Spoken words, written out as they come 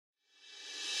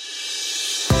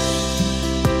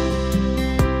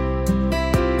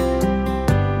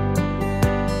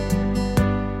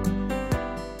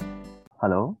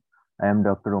Hello, I am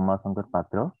Dr. Uma Shankar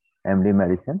Patra, MD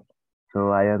Medicine. So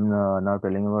I am now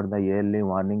telling about the yearly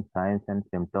warning signs and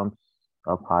symptoms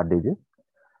of heart disease.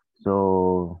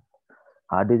 So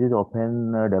heart disease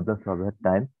often develops over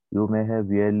time. You may have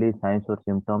yearly signs or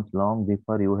symptoms long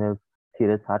before you have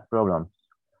serious heart problems,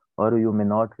 or you may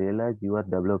not realize you are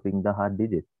developing the heart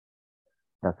disease.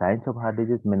 The signs of heart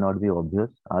disease may not be obvious.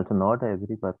 Also, not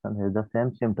every person has the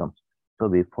same symptoms. So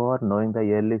before knowing the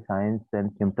yearly signs and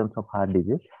symptoms of heart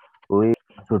disease, we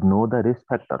should know the risk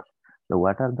factors. So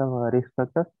what are the risk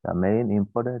factors? The main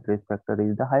important risk factor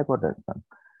is the hypertension,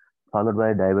 followed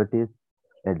by diabetes,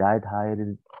 a diet high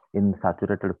in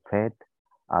saturated fat,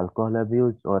 alcohol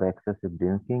abuse or excessive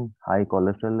drinking, high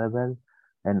cholesterol level,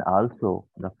 and also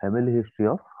the family history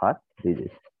of heart disease.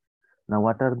 Now,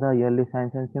 what are the yearly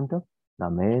signs and symptoms?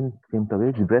 The main symptom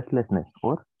is breathlessness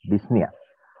or dyspnea.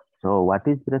 So, what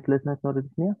is breathlessness or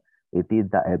dyspnea? It is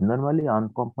the abnormally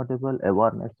uncomfortable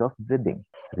awareness of breathing,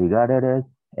 regarded as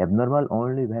abnormal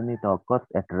only when it occurs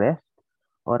at rest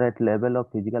or at level of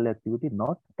physical activity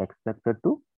not expected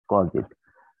to cause it.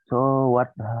 So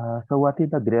what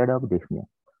is the grade of dyspnea?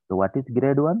 So, what is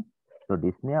grade one? So,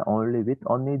 dyspnea only with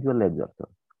unusual exertion.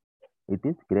 It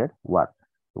is grade 1.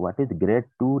 What is grade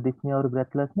 2 dyspnea or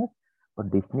breathlessness? Or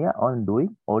dyspnea on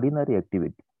doing ordinary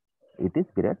activity. It is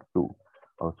grade 2.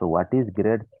 Also, what is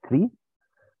grade 3?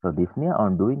 So, dyspnea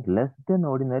on doing less than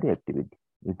ordinary activity.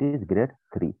 It is grade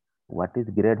 3. What is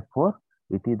grade 4?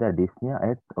 It is the dyspnea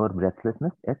at or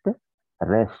breathlessness at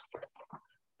rest.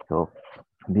 So,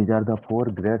 these are the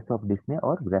 4 grades of dyspnea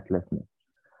or breathlessness.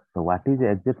 So, what is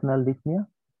exertional dyspnea?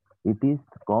 It is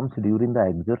comes during the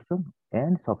exertion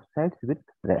and subsides with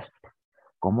rest,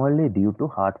 commonly due to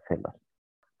heart failure.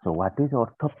 So, what is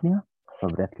orthopnea? So,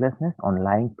 breathlessness on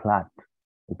lying flat.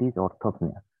 It is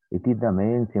orthopnea. It is the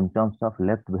main symptoms of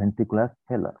left ventricular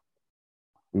failure.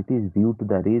 It is due to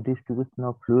the redistribution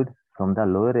of fluid from the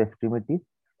lower extremities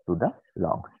to the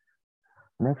lungs.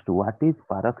 Next, what is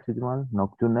paroxysmal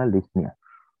nocturnal dyspnea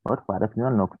or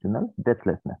paroxysmal nocturnal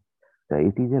breathlessness? So,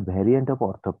 it is a variant of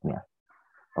orthopnea.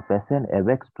 A patient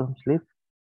awakes from sleep,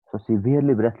 so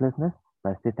severely breathlessness,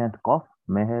 persistent cough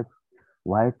may have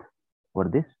white for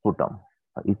this sputum.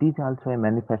 It is also a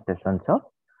manifestation of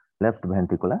left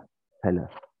ventricular failure.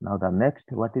 Now the next,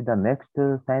 what is the next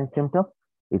sign symptom?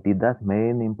 It is the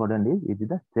main important is it is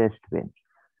the chest pain.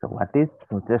 So what is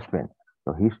chest pain?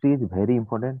 So history is very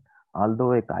important.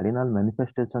 Although a cardinal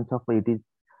manifestation of it is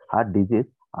heart disease,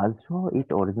 also it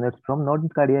originates from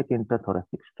non-cardiac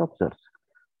intrathoracic structures.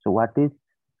 So what is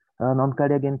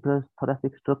non-cardiac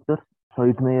intrathoracic structures? So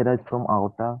it may arise from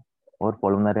aorta or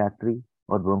pulmonary artery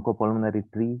or bronchopulmonary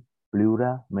tree,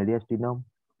 pleura, mediastinum,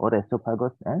 or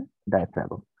esophagus and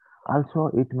diaphragm.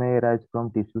 Also, it may arise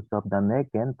from tissues of the neck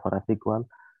and thoracic wall,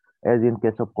 as in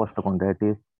case of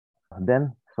costochondritis.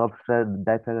 Then,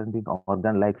 diaphragmatic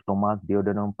organ like stomach,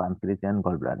 duodenum, pancreas, and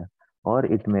gallbladder, or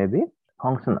it may be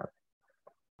functional.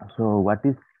 So, what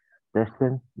is chest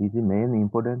pain? Is the main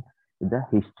important in the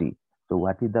history. So,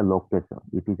 what is the location?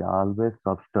 It is always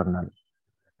substernal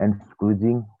and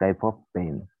squeezing type of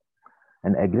pain.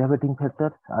 And aggravating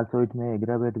factors also it may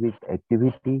aggravate with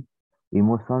activity,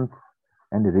 emotions,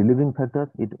 and relieving factors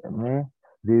it may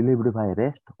relieved by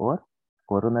rest or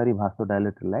coronary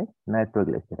vasodilator like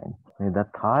nitroglycerin. And the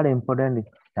third important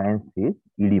science is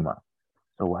edema.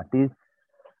 So what is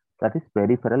that is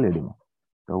peripheral edema.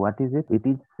 So what is it? It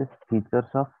is the features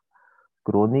of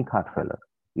chronic heart failure.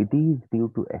 It is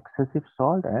due to excessive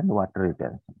salt and water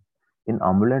retention. In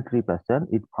ambulatory patient,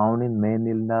 it found in men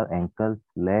in the ankles,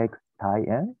 legs, thigh,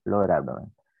 and lower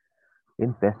abdomen.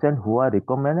 In patients who are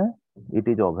recommended, it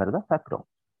is over the sacrum,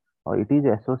 or it is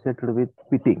associated with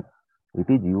pitting. It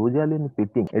is usually in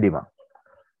pitting edema.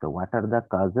 So, what are the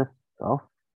causes of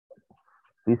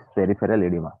this peripheral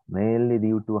edema? Mainly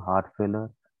due to heart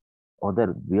failure.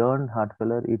 Other beyond heart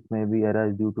failure, it may be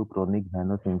arise due to chronic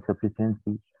venous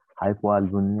insufficiency,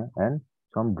 hypoalbuminemia, and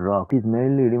some drugs. It is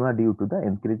mainly edema due to the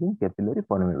increasing capillary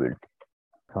permeability.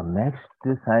 So next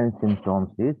sign symptoms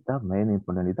is the main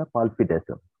important is the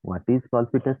palpitation. What is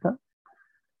palpitation?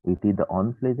 It is the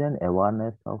unpleasant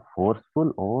awareness of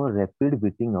forceful or rapid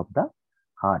beating of the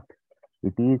heart.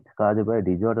 It is caused by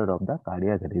disorder of the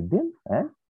cardiac rhythm and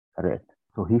rate.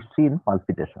 So history in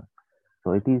palpitation.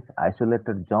 So it is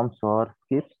isolated jumps or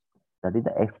skips. That is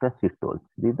the extra systoles.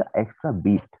 This is the extra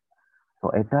beat. So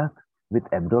attack with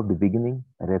abrupt beginning,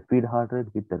 rapid heart rate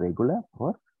with regular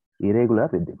or irregular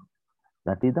rhythm.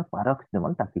 That is the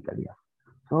paroxysmal tachycardia.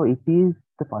 So it is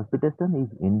the palpitation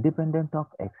is independent of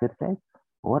exercise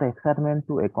or excitement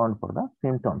to account for the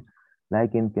symptoms,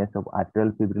 like in case of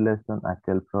atrial fibrillation,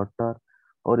 atrial flutter,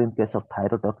 or in case of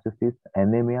thyrotoxicis,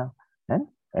 anemia, and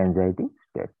anxiety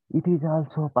state. It is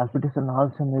also palpitation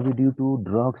also may be due to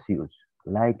drugs use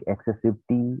like excessive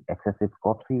tea, excessive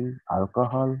coffee,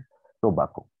 alcohol,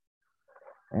 tobacco,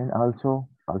 and also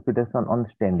palpitation on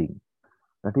standing.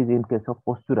 That is in case of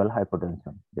postural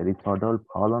hypertension. There is sudden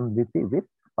fall on BP with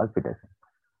palpitation.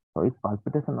 So it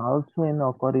palpitation also in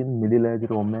occur in middle-aged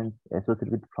women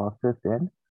associated with flushes and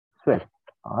sweat.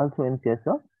 Also in case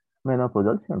of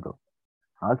menopausal syndrome.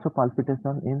 Also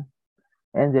palpitation in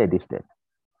anxiety state.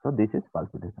 So this is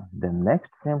palpitation. The next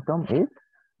symptom is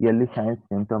early signs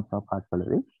symptoms of heart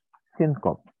failure is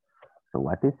syncope. So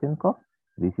what is syncope?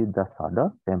 This is the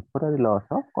sudden temporary loss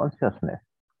of consciousness.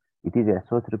 It is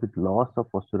associated with loss of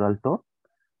postural tone,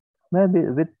 maybe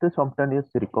with the spontaneous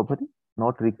recovery,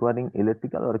 not requiring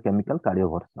electrical or chemical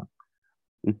cardioversion.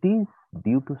 It is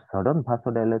due to sudden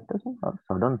vasodilatation or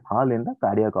sudden fall in the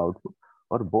cardiac output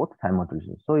or both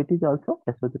simultaneously. So it is also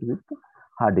associated with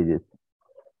heart disease.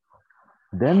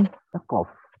 Then the cough.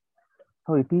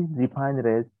 So it is defined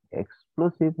as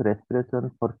explosive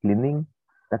respiration for cleaning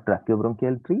the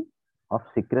tracheobronchial tree of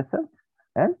secretions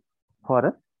and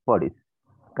forest bodies.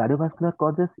 Cardiovascular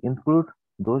causes include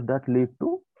those that lead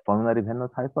to pulmonary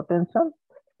venous hypertension,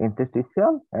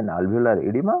 interstitial and alveolar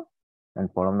edema,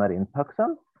 and pulmonary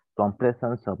infection,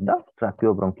 compressions of the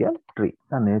tracheobronchial tree.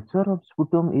 The nature of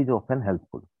sputum is often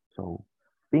helpful. So,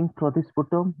 pink frothy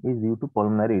sputum is due to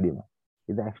pulmonary edema.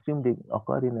 It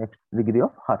occur in extreme degree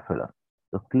of heart failure.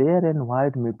 So, clear and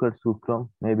white mucus sputum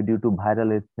may be due to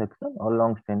viral infection or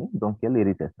long-standing bronchial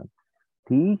irritation.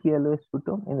 Thick yellow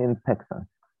sputum in infection.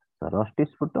 So, rusty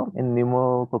sputum in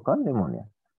pneumococcal pneumonia.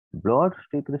 Blood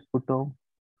streaked sputum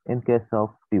in case of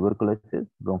tuberculosis,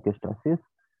 bronchiectasis,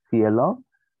 CLO,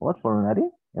 or pulmonary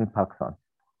infection.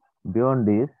 Beyond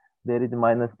this, there is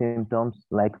minor symptoms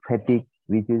like fatigue,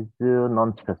 which is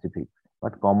non-specific,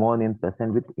 but common in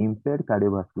patients with impaired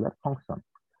cardiovascular function,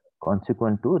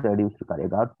 consequent to reduced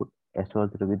cardiac output,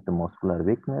 associated with muscular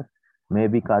weakness, may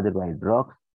be caused by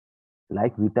drugs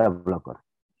like beta blockers,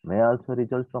 may also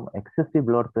result from excessive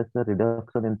blood pressure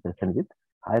reduction in patients with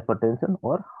hypertension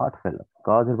or heart failure,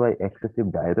 caused by excessive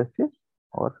diuresis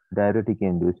or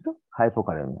diuretic-induced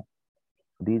hypokalemia.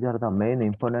 These are the main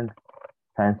important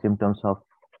signs symptoms of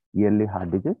early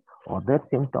heart disease. Other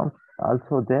symptoms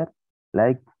also there,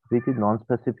 like which is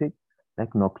non-specific, like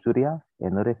noxuria,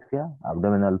 anorexia,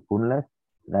 abdominal fullness,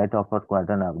 right upper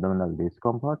quadrant abdominal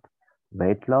discomfort,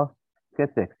 weight loss,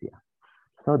 cachexia.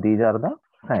 So these are the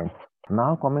signs.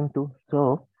 Now coming to,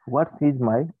 so what is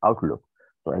my outlook?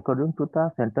 So according to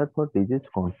the Center for Disease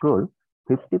Control,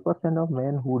 50% of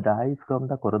men who die from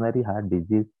the coronary heart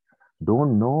disease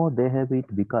don't know they have it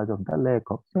because of the lack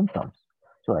of symptoms.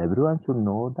 So everyone should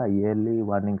know the early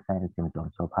warning signs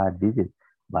symptoms of heart disease.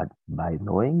 But by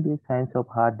knowing these signs of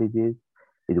heart disease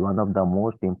is one of the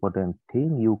most important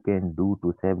thing you can do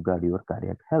to safeguard your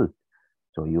cardiac health.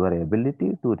 So your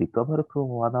ability to recover from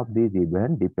one of these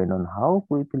events depend on how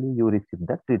quickly you receive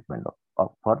the treatment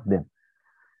for them.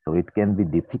 So it can be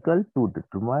difficult to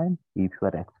determine if you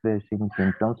are experiencing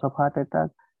symptoms of heart attack.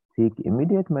 Seek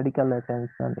immediate medical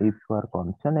attention if you are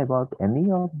concerned about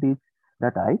any of these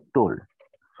that I told.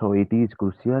 So it is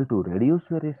crucial to reduce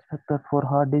your risk factor for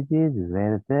heart disease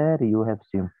whether you have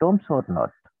symptoms or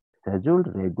not. Schedule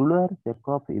regular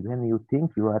checkup even you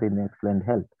think you are in excellent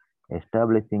health.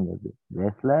 Establishing a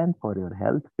baseline for your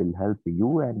health will help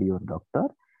you and your doctor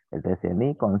address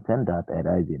any concern that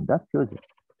arise in the future.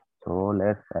 So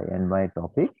let's end my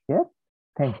topic here.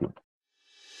 Thank you.